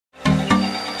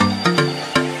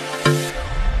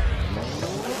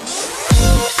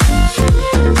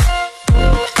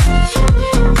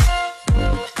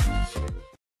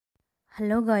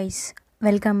Hello guys,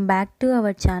 welcome back to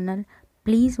our channel.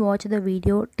 Please watch the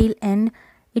video till end.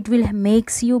 It will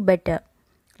makes you better.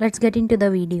 Let's get into the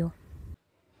video.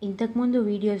 ఇంతకుముందు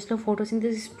వీడియోస్లో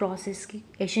photosynthesis ప్రాసెస్కి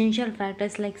essential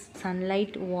factors like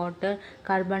sunlight, water,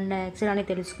 carbon dioxide అని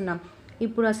తెలుసుకున్నాం.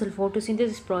 ఇప్పుడు అసలు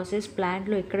photosynthesis process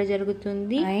ప్లాంట్లో ఎక్కడ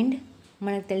జరుగుతుంది and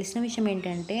మనకు తెలిసిన విషయం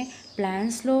ఏంటంటే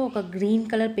ప్లాంట్స్లో ఒక గ్రీన్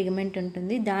కలర్ పిగ్మెంట్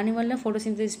ఉంటుంది. దానివల్ల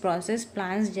ఫోటోసింథసిస్ ప్రాసెస్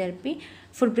ప్లాంట్స్ జరిపి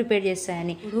ఫుడ్ ప్రిపేర్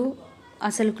చేస్తాయని. ఇప్పుడు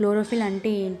అసలు క్లోరోఫిల్ అంటే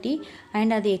ఏంటి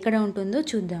అండ్ అది ఎక్కడ ఉంటుందో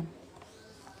చూద్దాం.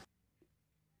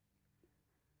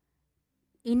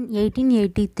 In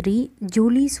 1883,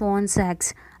 Julie Swan-Sachs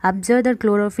observed that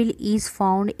chlorophyll is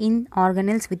found in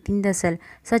organelles within the cell.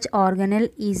 Such organelle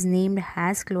is named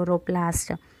as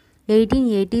chloroplast.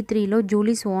 1883లో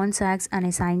Julie Schwann-socks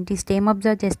అనే సైంటిస్ట్ ఏం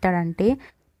అబ్జర్వ్ చేస్తాడంటే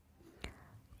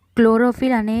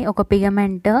క్లోరోఫిల్ అనే ఒక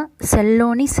పిగమెంట్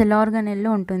సెల్లోని సెల్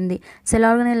ఆర్గనెల్లో ఉంటుంది. సెల్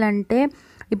ఆర్గనెల్ అంటే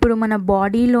ఇప్పుడు మన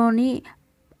బాడీలోని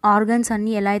ఆర్గన్స్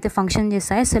అన్నీ ఎలా అయితే ఫంక్షన్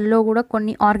చేస్తాయో సెల్లో కూడా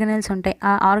కొన్ని ఆర్గనెల్స్ ఉంటాయి.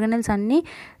 ఆ ఆర్గనెల్స్ అన్నీ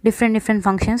డిఫరెంట్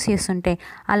ఫంక్షన్స్ చేస్తుంటాయి.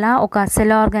 అలా ఒక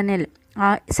సెల్ ఆర్గనెల్, ఆ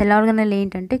సెల్ ఆర్గనెల్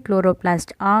ఏంటంటే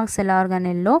క్లోరోప్లాస్ట్. ఆ సెల్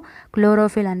ఆర్గనెల్లో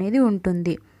క్లోరోఫిల్ అనేది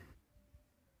ఉంటుంది.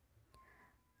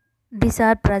 These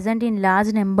are present in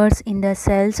large numbers in the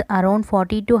cells, around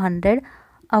 40 to 100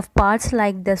 of parts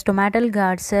like the stomatal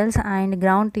guard cells and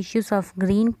ground tissues of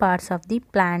green parts of the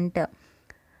plant.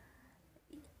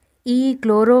 ఈ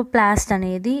chloroplast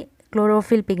అనేది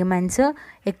chlorophyll pigments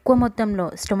ఎక్కువ మొత్తంలో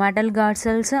stomatal gourd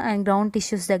cells and ground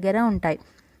tissues దగ్గర ఉంటాయి.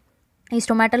 ఈ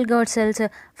stomatal gourd cells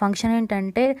function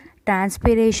ఏంటంటే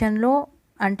ట్రాన్స్పిరేషన్లో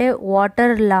అంటే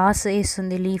water loss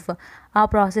చేస్తుంది లీఫ్, ఆ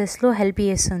ప్రాసెస్లో హెల్ప్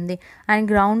చేస్తుంది. And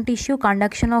ground tissue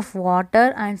conduction of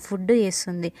water and food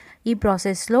చేస్తుంది. ఈ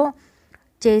ప్రాసెస్లో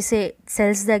చేసే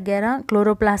సెల్స్ దగ్గర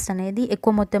క్లోరోప్లాస్ట్ అనేది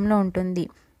ఎక్కువ మొత్తంలో ఉంటుంది.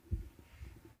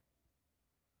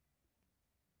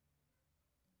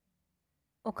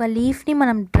 ఒక లీఫ్ని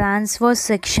మనం ట్రాన్స్వర్స్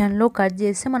సెక్షన్లో కట్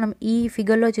చేస్తే మనం ఈ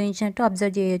ఫిగర్లో చూపించినట్టు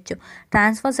అబ్జర్వ్ చేయొచ్చు.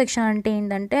 ట్రాన్స్వర్స్ సెక్షన్ అంటే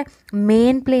ఏంటంటే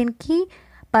మెయిన్ ప్లేన్కి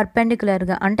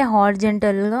పర్పెండిక్యులర్గా అంటే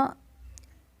హారిజంటల్గా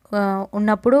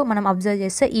ఉన్నప్పుడు మనం అబ్జర్వ్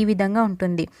చేస్తే ఈ విధంగా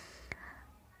ఉంటుంది.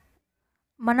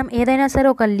 మనం ఏదైనా సరే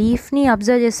ఒక లీఫ్ని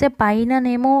అబ్జర్వ్ చేస్తే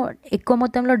పైననేమో ఎక్కువ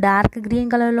మొత్తంలో డార్క్ గ్రీన్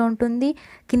కలర్లో ఉంటుంది,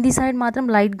 కింది సైడ్ మాత్రం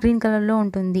లైట్ గ్రీన్ కలర్లో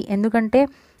ఉంటుంది. ఎందుకంటే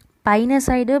పైన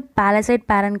సైడ్ పాలసైడ్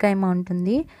ప్యారెన్కైమా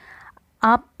ఉంటుంది.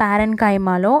 ఆ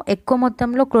ప్యారెన్కైమాలో ఎక్కువ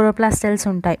మొత్తంలో క్లోరోప్లాస్ట్ సెల్స్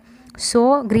ఉంటాయి. సో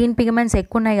గ్రీన్ పిగ్మెంట్స్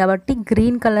ఎక్కువ ఉన్నాయి కాబట్టి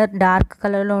గ్రీన్ కలర్ డార్క్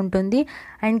కలర్లో ఉంటుంది.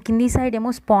 అండ్ కింది సైడ్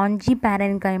ఏమో స్పాంజీ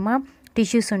ప్యారెన్కైమా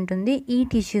టిష్యూస్ ఉంటుంది. ఈ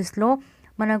టిష్యూస్లో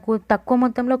మనకు తక్కువ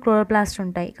మొత్తంలో క్లోరోప్లాస్ట్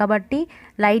ఉంటాయి కాబట్టి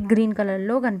లైట్ గ్రీన్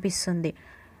కలర్లో కనిపిస్తుంది.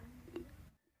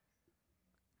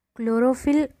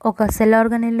 క్లోరోఫిల్ ఒక సెల్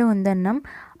ఆర్గనెల్లో ఉందన్నాం.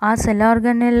 ఆ సెల్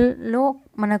ఆర్గనెల్లో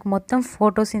మనకు మొత్తం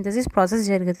ఫోటోసింథసిస్ ప్రాసెస్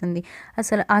జరుగుతుంది.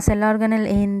 అసలు ఆ సెల్ ఆర్గనెల్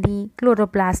ఏంది?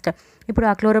 క్లోరోప్లాస్ట్. ఇప్పుడు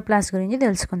ఆ క్లోరోప్లాస్ట్ గురించి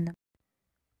తెలుసుకుందాం.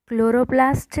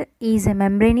 Chloroplast is a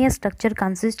membranous structure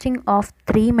consisting of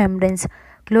 3 membranes.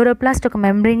 Chloroplast ఒక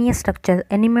మెంబ్రేనియస్ స్ట్రక్చర్.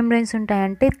 ఎన్ని మెంబ్రెన్స్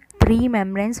ఉంటాయంటే 3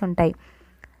 membranes ఉంటాయి.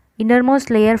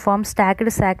 ఇన్నర్మోస్ట్ లేయర్ ఫార్మ్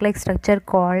స్టాక్డ్ సాక్ like structure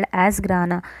called as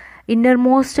గ్రానా.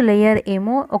 Innermost layer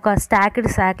ఏమో ఒక స్టాక్డ్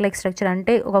సాక్ లైక్ స్ట్రక్చర్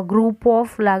అంటే ఒక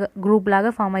గ్రూప్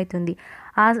లాగా ఫామ్ అవుతుంది.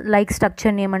 ఆ లైక్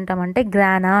స్ట్రక్చర్ని ఏమంటామంటే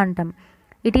గ్రానా అంటాం.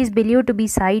 It is believe to be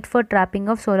site for trapping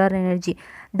of solar energy.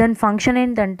 దాని ఫంక్షన్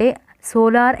ఏంటంటే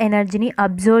సోలార్ ఎనర్జీని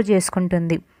అబ్జర్వ్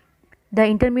చేసుకుంటుంది. The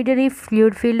intermediary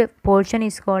fluid field portion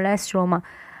is called as stroma.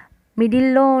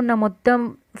 మిడిల్లో ఉన్న మొత్తం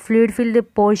ఫ్లూయిడ్ ఫీల్డ్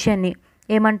పోర్షన్ని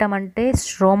ఏమంటామంటే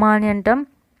స్ట్రోమా అని అంటాం.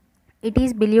 It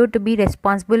is believed to be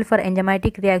responsible for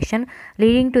enzymatic reaction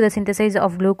leading to the synthesis of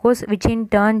glucose, which in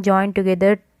turn join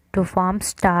together to form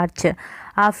starch.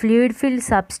 ఆ fluid field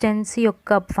substance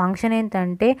యొక్క function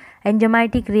ఏంటంటే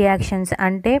enzymatic reactions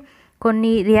అంటే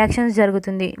కొన్ని reactions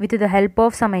జరుగుతుంది with the help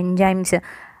of some enzymes.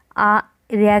 ఆ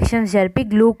reactions జరిపి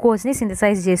గ్లూకోజ్ని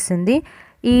synthesise చేస్తుంది.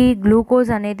 ఈ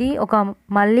గ్లూకోజ్ అనేది ఒక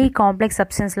మళ్ళీ కాంప్లెక్స్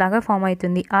సబ్స్టెన్స్ లాగా ఫామ్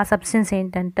అవుతుంది. ఆ సబ్స్టెన్స్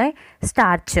ఏంటంటే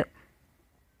స్టార్చ్.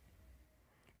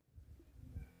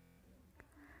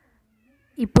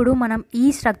 ఇప్పుడు మనం ఈ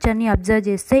స్ట్రక్చర్ని అబ్జర్వ్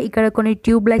చేస్తే ఇక్కడ కొన్ని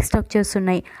ట్యూబ్ లైక్ స్ట్రక్చర్స్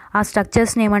ఉన్నాయి. ఆ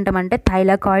స్ట్రక్చర్స్ని ఏమంటామంటే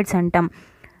థైలాకాయిడ్స్ అంటాం.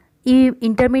 ఈ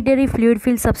ఇంటర్మీడియరీ ఫ్లూయిడ్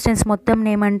ఫీల్డ్ సబ్స్టెన్స్ మొత్తం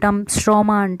ఏమంటాం?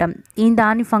 స్ట్రోమా అంటాం.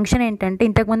 దాని ఫంక్షన్ ఏంటంటే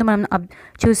ఇంతకుముందు మనం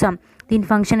చూసాం. దీని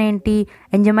ఫంక్షన్ ఏంటి?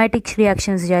 ఎంజైమాటిక్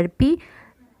రియాక్షన్స్ జరిపి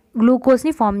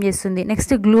గ్లూకోజ్ని ఫామ్ చేస్తుంది.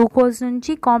 నెక్స్ట్ గ్లూకోజ్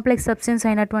నుంచి కాంప్లెక్స్ సబ్స్టెన్స్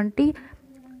అయినటువంటి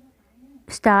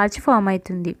స్టార్చ్ ఫామ్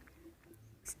అవుతుంది.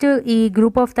 నెక్స్ట్ ఈ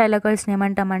గ్రూప్ ఆఫ్ థైలాకాయిడ్స్ని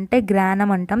ఏమంటామంటే గ్రానం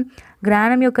అంటాం.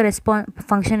 గ్రానం యొక్క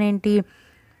ఫంక్షన్ ఏంటి?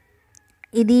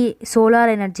 ఇది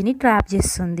సోలార్ ఎనర్జీని ట్రాప్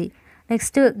చేస్తుంది.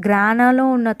 నెక్స్ట్ గ్రానాలో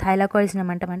ఉన్న థైలాకాయిడ్స్ని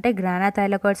ఏమంటామంటే గ్రానా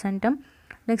థైలాకాయిడ్స్ అంటాం.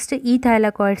 నెక్స్ట్ ఈ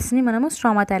థైలాకాయిడ్స్ని మనము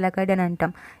స్ట్రోమా థైలాకాయిడ్ అని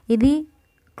అంటాం. ఇది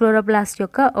క్లోరోప్లాస్ట్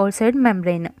యొక్క out side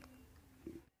membrane.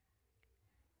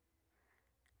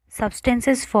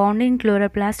 Substances found in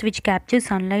chloroplast which capture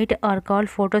sunlight are called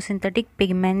photosynthetic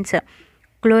pigments.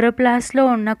 క్లోరోప్లాస్ట్లో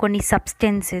ఉన్న కొన్ని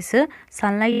సబ్స్టెన్సెస్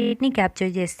సన్లైట్ని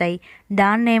క్యాప్చర్ చేస్తాయి.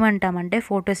 దాన్ని ఏమంటామంటే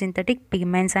ఫోటోసింథటిక్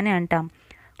పిగ్మెంట్స్ అని అంటాం.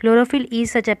 Chlorophyll is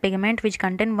such a pigment which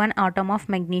contain 1 atom of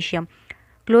magnesium.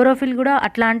 Chlorophyll కూడా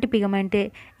అట్లాంటి పిగ్మెంటే.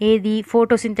 ఏది?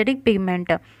 Photosynthetic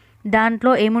pigment.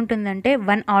 దాంట్లో ఏముంటుందంటే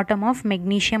 1 ఆటమ్ ఆఫ్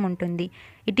మెగ్నీషియం ఉంటుంది.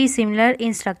 It is similar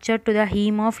in structure to the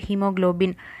him of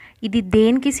haemoglobin. ఇది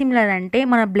దేనికి సిమిలర్ అంటే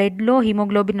మన బ్లడ్లో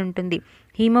హీమోగ్లోబిన్ ఉంటుంది.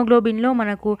 హీమోగ్లోబిన్లో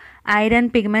మనకు ఐరన్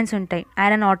పిగ్మెంట్స్ ఉంటాయి,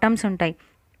 ఐరన్ ఆటమ్స్ ఉంటాయి.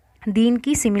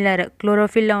 దీనికి సిమిలర్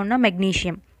క్లోరోఫిల్లో ఉన్న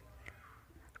magnesium.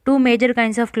 2 major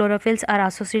kinds of chlorophylls are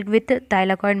associated with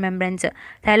thylakoid membranes.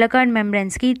 Thylakoid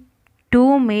మెంబ్రెన్స్కి 2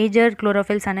 major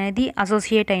chlorophylls అనేది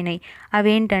అసోసియేట్ అయినాయి.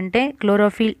 అవేంటంటే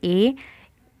క్లోరోఫిల్ ఏ,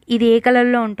 ఇది ఏ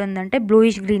కలర్లో ఉంటుందంటే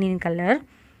bluish green in colour,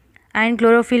 and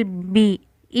chlorophyll B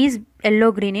is yellow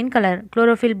green in colour.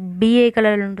 Chlorophyll B ఏ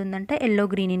కలర్లో ఉంటుందంటే ఎల్లో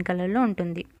గ్రీన్ ఇన్ కలర్లో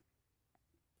ఉంటుంది.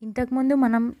 ఇంతకుముందు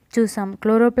మనం చూసాం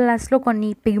క్లోరోప్లాస్ట్లో కొన్ని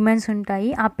పిగ్మెంట్స్ ఉంటాయి.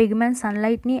 ఆ పిగ్మెంట్స్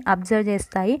సన్లైట్ని అబ్జర్వ్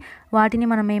చేస్తాయి. వాటిని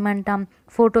మనం ఏమంటాం?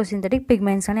 ఫోటోసింథటిక్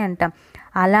పిగ్మెంట్స్ అని అంటాం.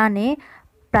 అలానే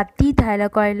ప్రతి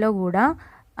థైలాకాయిడ్లో కూడా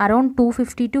around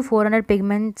 250 to 400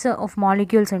 pigments of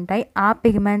molecules ఉంటాయి. ఆ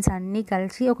పిగ్మెంట్స్ అన్నీ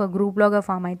కలిసి ఒక గ్రూప్లోగా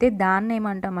ఫామ్ అయితే దాన్ని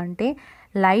ఏమంటామంటే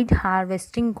light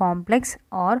harvesting complex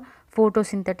are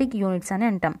photosynthetic units అని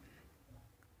అంటాం.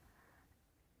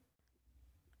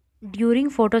 During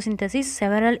photosynthesis,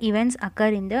 several events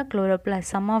occur in the chloroplast.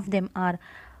 Some of them are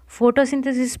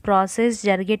photosynthesis process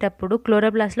జరిగేటప్పుడు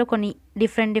క్లోరోప్లాస్ట్లో కొన్ని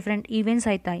డిఫరెంట్ ఈవెంట్స్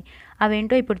అవుతాయి.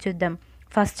 అవేంటో ఇప్పుడు చూద్దాం.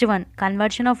 First one,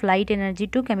 conversion of light energy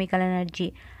to chemical energy.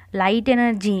 Light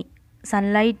energy,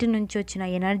 sunlight నుంచి వచ్చిన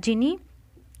ఎనర్జీని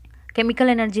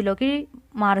కెమికల్ ఎనర్జీలోకి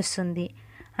మారుస్తుంది.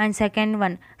 And second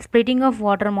one, splitting of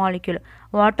water molecule.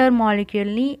 Water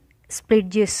మాలిక్యూల్ని split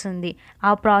చేస్తుంది.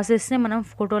 ఆ ప్రాసెస్ని మనం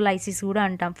ఫోటోలైసిస్ కూడా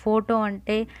అంటాం. ఫోటో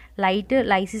అంటే లైట్,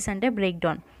 లైసిస్ అంటే break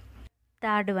down.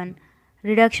 Third one,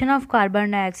 reduction of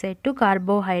carbon dioxide to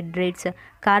carbohydrates.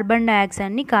 Carbon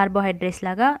డైఆక్సైడ్ని carbohydrates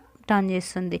లాగా టర్న్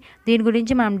చేస్తుంది. దీని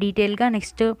గురించి మనం డీటెయిల్గా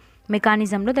నెక్స్ట్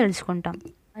మెకానిజంలో తెలుసుకుంటాం.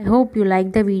 I hope you like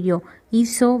the video.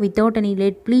 If so, without any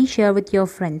late, please share with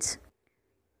your friends.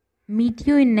 Meet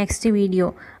you in next video,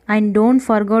 and don't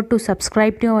forget to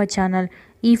subscribe to our channel.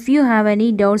 If you have any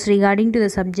doubts regarding to the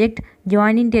subject,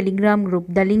 join in Telegram group.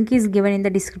 The link is given in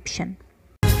the description.